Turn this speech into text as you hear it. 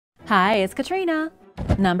Hi, it's Katrina.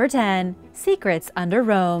 Number 10. Secrets Under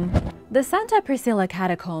Rome. The Santa Priscilla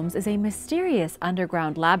Catacombs is a mysterious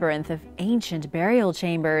underground labyrinth of ancient burial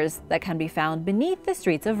chambers that can be found beneath the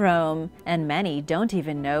streets of Rome, and many don't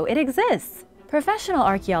even know it exists. Professional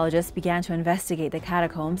archaeologists began to investigate the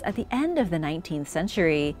catacombs at the end of the 19th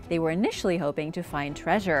century. They were initially hoping to find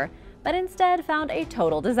treasure, but instead found a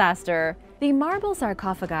total disaster. The marble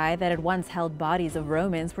sarcophagi that had once held bodies of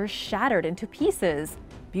Romans were shattered into pieces.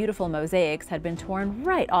 Beautiful mosaics had been torn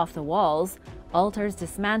right off the walls, altars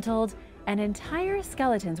dismantled, and entire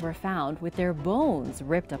skeletons were found with their bones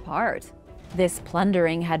ripped apart. This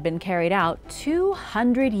plundering had been carried out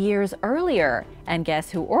 200 years earlier, and guess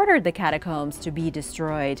who ordered the catacombs to be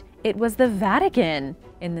destroyed? It was the Vatican.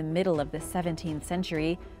 In the middle of the 17th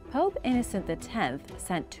century, Pope Innocent X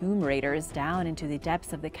sent tomb raiders down into the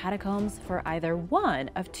depths of the catacombs for either one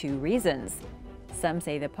of two reasons. Some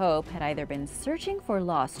say the Pope had either been searching for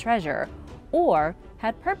lost treasure or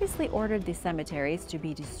had purposely ordered the cemeteries to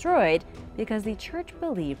be destroyed because the church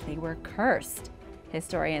believed they were cursed.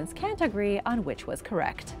 Historians can't agree on which was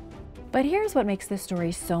correct. But here's what makes this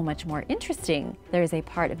story so much more interesting. There is a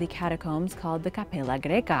part of the catacombs called the Capella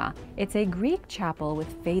Greca. It's a Greek chapel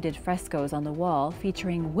with faded frescoes on the wall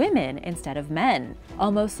featuring women instead of men.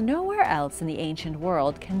 Almost nowhere else in the ancient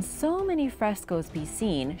world can so many frescoes be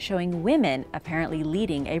seen showing women apparently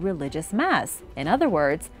leading a religious mass. In other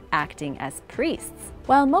words, acting as priests.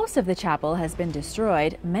 While most of the chapel has been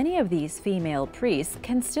destroyed, many of these female priests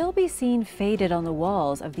can still be seen faded on the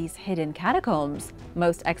walls of these hidden catacombs.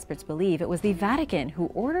 Most experts believe it was the Vatican who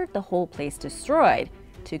ordered the whole place destroyed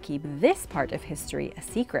to keep this part of history a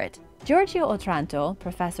secret. Giorgio Otranto,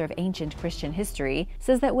 professor of ancient Christian history,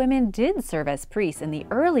 says that women did serve as priests in the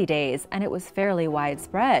early days and it was fairly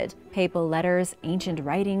widespread. Papal letters, ancient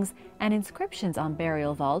writings, and inscriptions on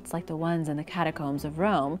burial vaults like the ones in the catacombs of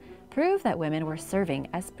Rome prove that women were serving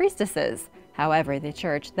as priestesses. However, the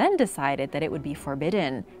church then decided that it would be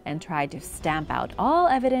forbidden and tried to stamp out all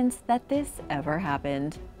evidence that this ever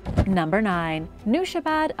happened. Number 9.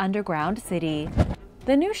 Nushabad Underground City.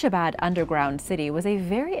 The Nushabad underground city was a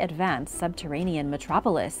very advanced subterranean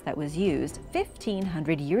metropolis that was used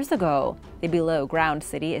 1,500 years ago. The below-ground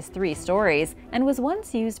city is 3 stories and was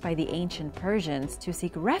once used by the ancient Persians to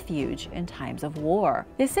seek refuge in times of war.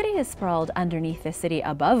 The city is sprawled underneath the city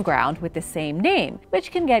above ground with the same name, which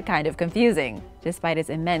can get kind of confusing. Despite its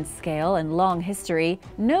immense scale and long history,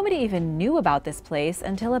 nobody even knew about this place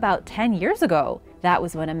until about 10 years ago. That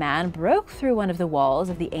was when a man broke through one of the walls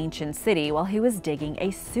of the ancient city while he was digging a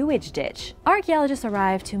sewage ditch. Archaeologists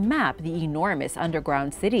arrived to map the enormous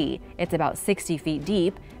underground city. It's about 60 feet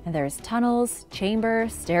deep, and there's tunnels,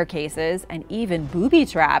 chambers, staircases, and even booby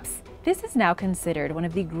traps. This is now considered one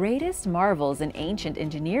of the greatest marvels in ancient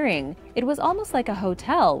engineering. It was almost like a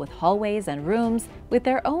hotel with hallways and rooms with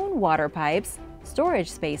their own water pipes, storage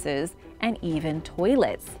spaces, and even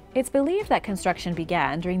toilets. It's believed that construction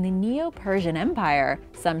began during the Neo-Persian Empire,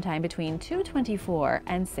 sometime between 224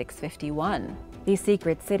 and 651. The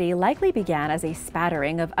secret city likely began as a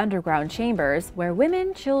spattering of underground chambers where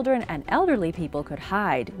women, children, and elderly people could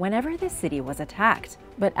hide whenever the city was attacked.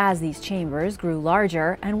 But as these chambers grew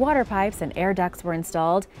larger and water pipes and air ducts were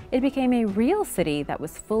installed, it became a real city that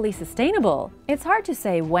was fully sustainable. It's hard to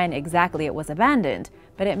say when exactly it was abandoned,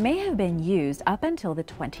 but it may have been used up until the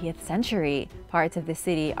 20th century. Parts of the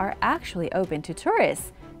city are actually open to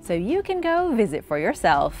tourists, so you can go visit for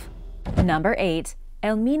yourself. Number 8.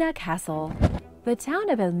 Elmina Castle. The town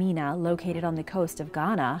of Elmina, located on the coast of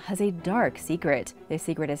Ghana, has a dark secret. This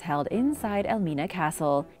secret is held inside Elmina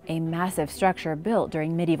Castle, a massive structure built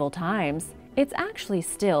during medieval times. It's actually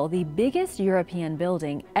still the biggest European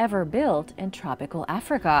building ever built in tropical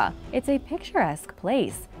Africa. It's a picturesque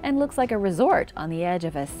place and looks like a resort on the edge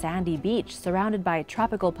of a sandy beach surrounded by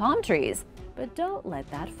tropical palm trees. But don't let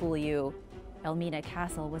that fool you. Elmina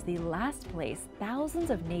Castle was the last place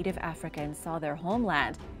thousands of native Africans saw their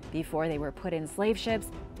homeland before they were put in slave ships,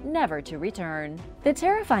 never to return. The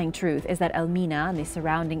terrifying truth is that Elmina and the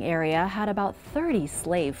surrounding area had about 30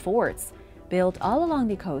 slave forts, built all along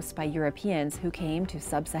the coast by Europeans who came to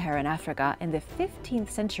sub-Saharan Africa in the 15th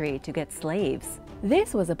century to get slaves.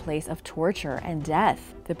 This was a place of torture and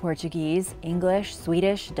death. The Portuguese, English,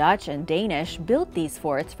 Swedish, Dutch, and Danish built these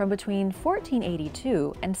forts from between 1482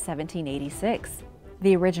 and 1786.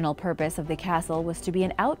 The original purpose of the castle was to be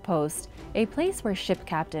an outpost, a place where ship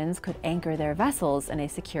captains could anchor their vessels in a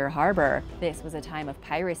secure harbor. This was a time of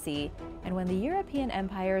piracy, and when the European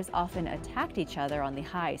empires often attacked each other on the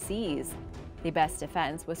high seas. The best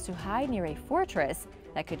defense was to hide near a fortress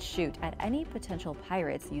that could shoot at any potential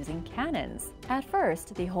pirates using cannons. At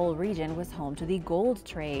first, the whole region was home to the gold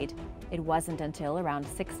trade. It wasn't until around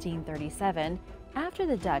 1637, after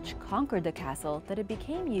the Dutch conquered the castle, that it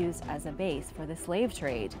became used as a base for the slave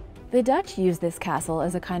trade. The Dutch used this castle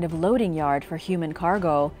as a kind of loading yard for human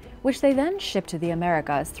cargo, which they then shipped to the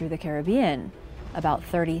Americas through the Caribbean. About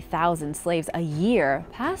 30,000 slaves a year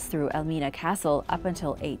passed through Elmina Castle up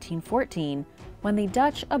until 1814, when the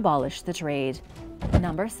Dutch abolished the trade.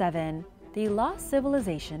 Number 7. The Lost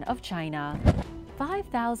Civilization of China.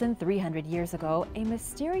 5,300 years ago, a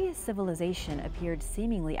mysterious civilization appeared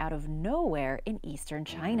seemingly out of nowhere in eastern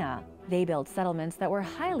China. They built settlements that were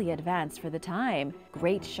highly advanced for the time,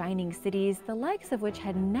 great shining cities the likes of which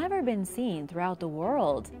had never been seen throughout the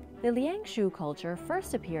world. The Liangshu culture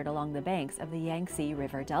first appeared along the banks of the Yangtze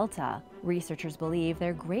River Delta. Researchers believe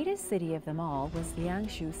their greatest city of them all was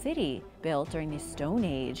Liangshu City, built during the Stone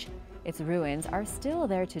Age. Its ruins are still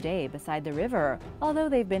there today beside the river, although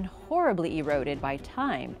they've been horribly eroded by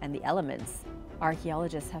time and the elements.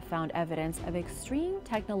 Archaeologists have found evidence of extreme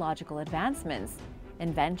technological advancements,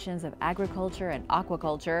 inventions of agriculture and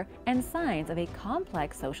aquaculture, and signs of a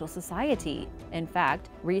complex social society. In fact,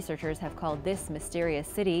 researchers have called this mysterious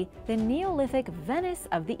city the Neolithic Venice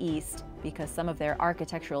of the East because some of their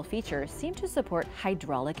architectural features seem to support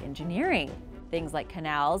hydraulic engineering. Things like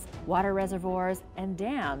canals, water reservoirs, and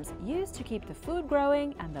dams used to keep the food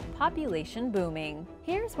growing and the population booming.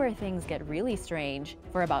 Here's where things get really strange.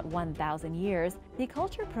 For about 1,000 years, the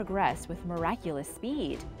culture progressed with miraculous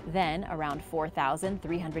speed. Then, around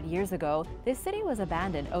 4,300 years ago, this city was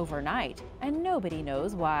abandoned overnight, and nobody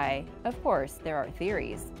knows why. Of course, there are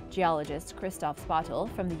theories. Geologist Christoph Spottel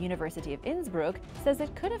from the University of Innsbruck says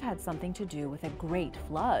it could have had something to do with a great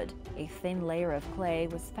flood. A thin layer of clay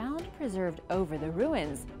was found preserved over the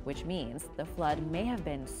ruins, which means the flood may have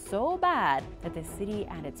been so bad that the city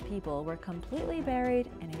and its people were completely buried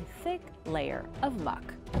in a thick layer of muck.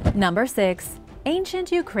 Number 6.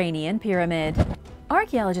 Ancient Ukrainian Pyramid.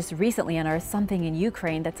 Archaeologists recently unearthed something in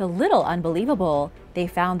Ukraine that's a little unbelievable. They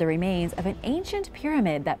found the remains of an ancient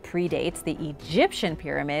pyramid that predates the Egyptian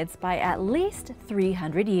pyramids by at least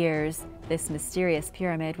 300 years. This mysterious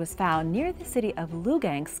pyramid was found near the city of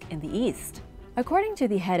Lugansk in the east. According to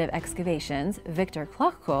the head of excavations, Viktor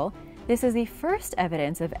Klochko, this is the first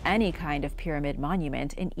evidence of any kind of pyramid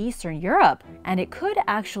monument in Eastern Europe, and it could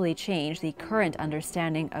actually change the current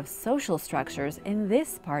understanding of social structures in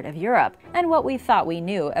this part of Europe and what we thought we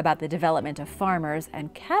knew about the development of farmers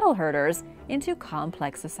and cattle herders into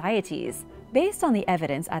complex societies. Based on the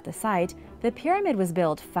evidence at the site, the pyramid was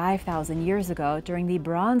built 5,000 years ago during the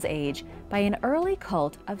Bronze Age by an early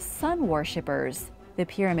cult of sun worshippers. The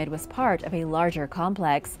pyramid was part of a larger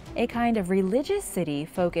complex, a kind of religious city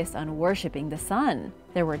focused on worshipping the sun.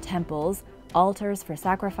 There were temples, altars for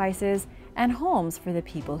sacrifices, and homes for the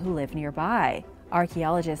people who lived nearby.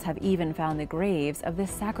 Archaeologists have even found the graves of the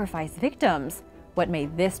sacrifice victims. What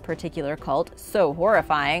made this particular cult so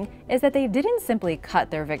horrifying is that they didn't simply cut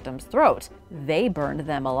their victim's throat, they burned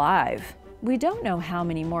them alive. We don't know how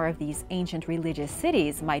many more of these ancient religious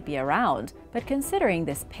cities might be around, but considering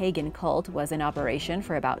this pagan cult was in operation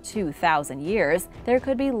for about 2,000 years, there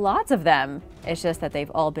could be lots of them. It's just that they've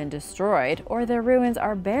all been destroyed or their ruins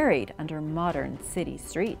are buried under modern city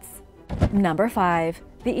streets. Number 5.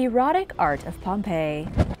 The erotic art of Pompeii.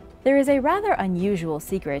 There is a rather unusual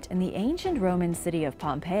secret in the ancient Roman city of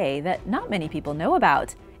Pompeii that not many people know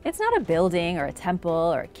about. It's not a building or a temple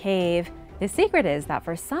or a cave. The secret is that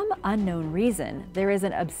for some unknown reason, there is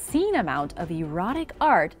an obscene amount of erotic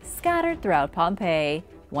art scattered throughout Pompeii.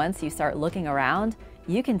 Once you start looking around,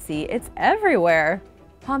 you can see it's everywhere.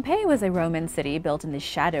 Pompeii was a Roman city built in the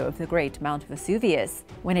shadow of the great Mount Vesuvius.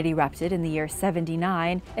 When it erupted in the year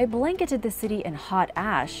 79, it blanketed the city in hot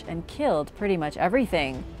ash and killed pretty much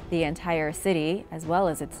everything. The entire city, as well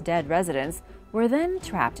as its dead residents, were then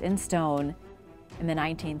trapped in stone. In the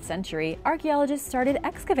 19th century, archaeologists started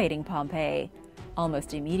excavating Pompeii.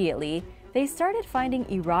 Almost immediately, they started finding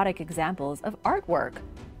erotic examples of artwork,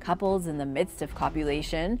 couples in the midst of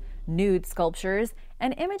copulation, nude sculptures,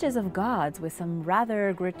 and images of gods with some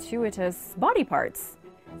rather gratuitous body parts.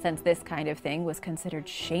 Since this kind of thing was considered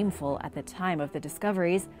shameful at the time of the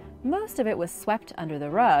discoveries, most of it was swept under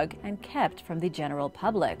the rug and kept from the general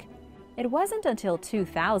public. It wasn't until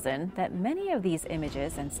 2000 that many of these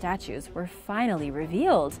images and statues were finally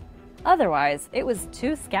revealed. Otherwise, it was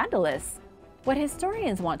too scandalous. What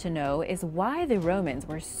historians want to know is why the Romans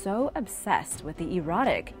were so obsessed with the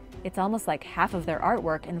erotic. It's almost like half of their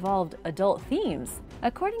artwork involved adult themes.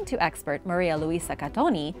 According to expert Maria Luisa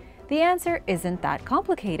Catoni, the answer isn't that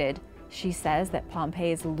complicated. She says that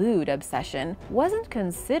Pompey's lewd obsession wasn't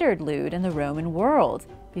considered lewd in the Roman world.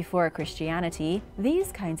 Before Christianity,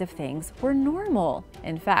 these kinds of things were normal.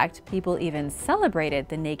 In fact, people even celebrated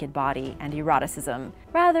the naked body and eroticism,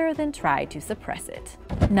 rather than try to suppress it.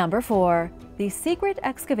 Number 4. The secret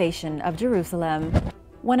excavation of Jerusalem.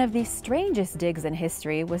 One of the strangest digs in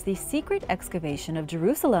history was the secret excavation of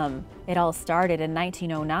Jerusalem. It all started in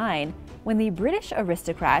 1909 when the British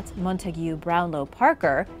aristocrat Montague Brownlow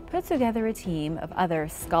Parker put together a team of other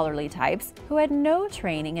scholarly types who had no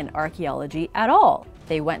training in archaeology at all.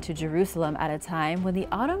 They went to Jerusalem at a time when the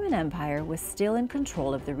Ottoman Empire was still in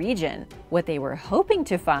control of the region. What they were hoping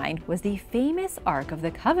to find was the famous Ark of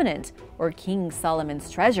the Covenant, or King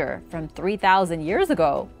Solomon's treasure from 3,000 years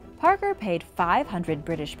ago. Parker paid 500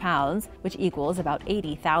 British pounds, which equals about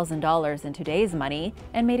 $80,000 in today's money,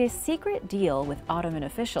 and made a secret deal with Ottoman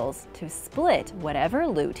officials to split whatever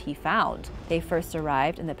loot he found. They first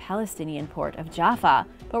arrived in the Palestinian port of Jaffa,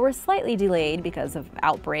 but were slightly delayed because of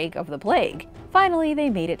outbreak of the plague. Finally,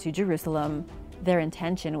 they made it to Jerusalem. Their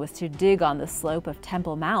intention was to dig on the slope of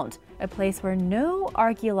Temple Mount, a place where no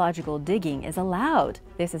archaeological digging is allowed.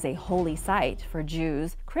 This is a holy site for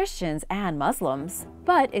Jews, Christians, and Muslims.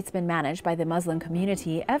 But it's been managed by the Muslim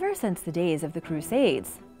community ever since the days of the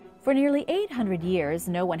Crusades. For nearly 800 years,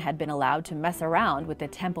 no one had been allowed to mess around with the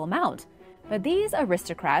Temple Mount. But these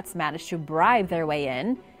aristocrats managed to bribe their way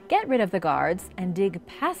in, get rid of the guards, and dig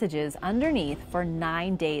passages underneath for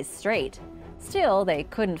 9 days straight. Still, they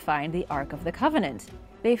couldn't find the Ark of the Covenant.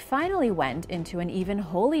 They finally went into an even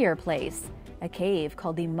holier place, a cave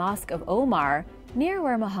called the Mosque of Omar, near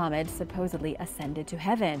where Muhammad supposedly ascended to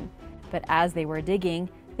heaven. But as they were digging,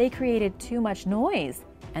 they created too much noise,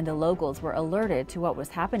 and the locals were alerted to what was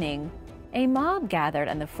happening. A mob gathered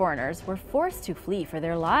and the foreigners were forced to flee for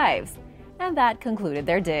their lives, and that concluded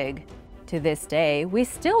their dig. To this day, we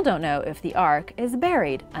still don't know if the Ark is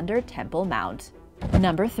buried under Temple Mount.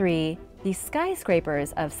 Number 3. The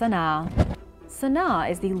skyscrapers of Sana'a.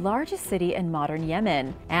 Sana'a is the largest city in modern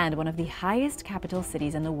Yemen and one of the highest capital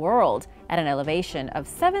cities in the world, at an elevation of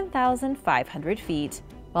 7,500 feet.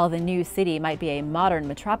 While the new city might be a modern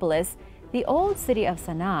metropolis, the old city of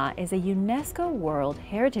Sana'a is a UNESCO World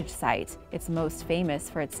Heritage Site. It's most famous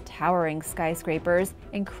for its towering skyscrapers,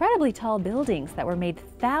 incredibly tall buildings that were made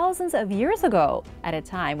thousands of years ago, at a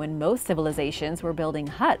time when most civilizations were building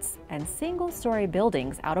huts and single-story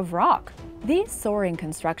buildings out of rock. These soaring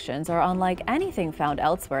constructions are unlike anything found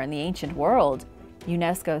elsewhere in the ancient world.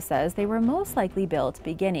 UNESCO says they were most likely built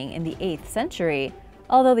beginning in the 8th century,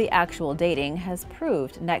 although the actual dating has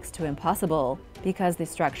proved next to impossible. Because the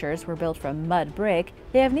structures were built from mud brick,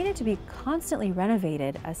 they have needed to be constantly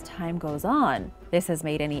renovated as time goes on. This has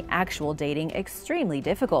made any actual dating extremely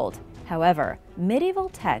difficult. However, medieval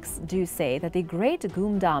texts do say that the Great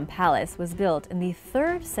Gumdam Palace was built in the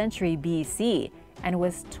 3rd century BC and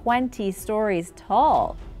was 20 stories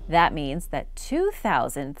tall. That means that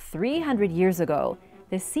 2,300 years ago,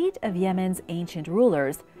 the seat of Yemen's ancient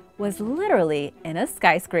rulers was literally in a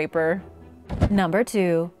skyscraper. Number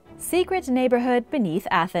 2. Secret neighborhood beneath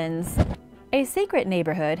Athens. A secret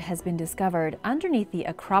neighborhood has been discovered underneath the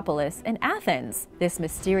Acropolis in Athens. This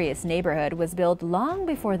mysterious neighborhood was built long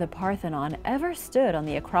before the Parthenon ever stood on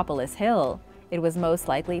the Acropolis hill. It was most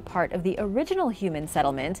likely part of the original human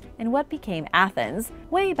settlement in what became Athens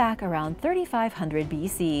way back around 3500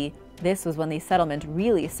 BC. This was when the settlement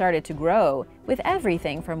really started to grow, with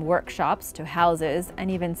everything from workshops to houses and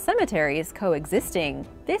even cemeteries coexisting.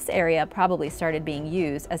 This area probably started being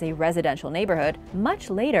used as a residential neighborhood much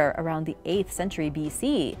later, around the 8th century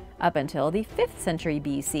BC, up until the 5th century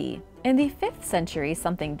BC. In the 5th century,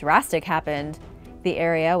 something drastic happened. The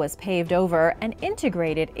area was paved over and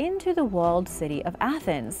integrated into the walled city of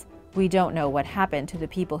Athens. We don't know what happened to the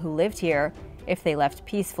people who lived here, if they left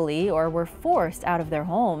peacefully or were forced out of their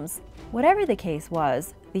homes. Whatever the case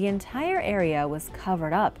was, the entire area was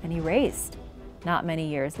covered up and erased. Not many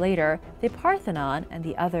years later, the Parthenon and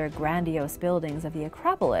the other grandiose buildings of the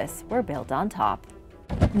Acropolis were built on top.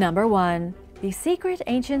 Number 1. The secret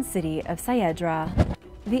ancient city of Sayedra.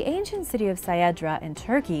 The ancient city of Sayedra in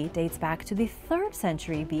Turkey dates back to the 3rd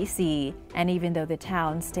century BC, and even though the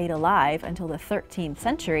town stayed alive until the 13th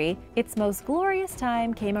century, its most glorious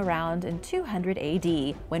time came around in 200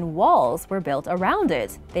 AD, when walls were built around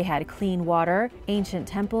it. They had clean water, ancient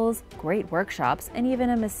temples, great workshops, and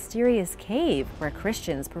even a mysterious cave where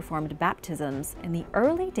Christians performed baptisms in the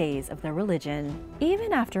early days of their religion.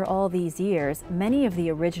 Even after all these years, many of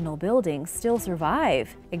the original buildings still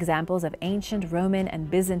survive, examples of ancient Roman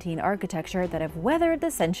and Byzantine architecture that have weathered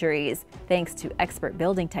the centuries, thanks to expert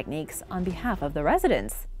building techniques on behalf of the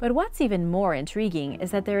residents. But what's even more intriguing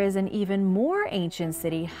is that there is an even more ancient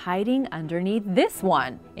city hiding underneath this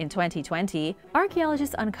one. In 2020,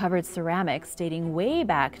 archaeologists uncovered ceramics dating way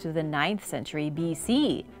back to the 9th century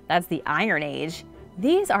BC. That's the Iron Age.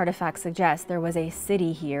 These artifacts suggest there was a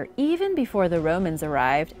city here even before the Romans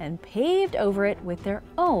arrived and paved over it with their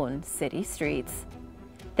own city streets.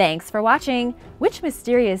 Thanks for watching! Which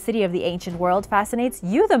mysterious city of the ancient world fascinates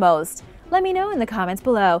you the most? Let me know in the comments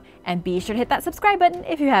below, and be sure to hit that subscribe button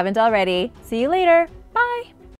if you haven't already. See you later! Bye!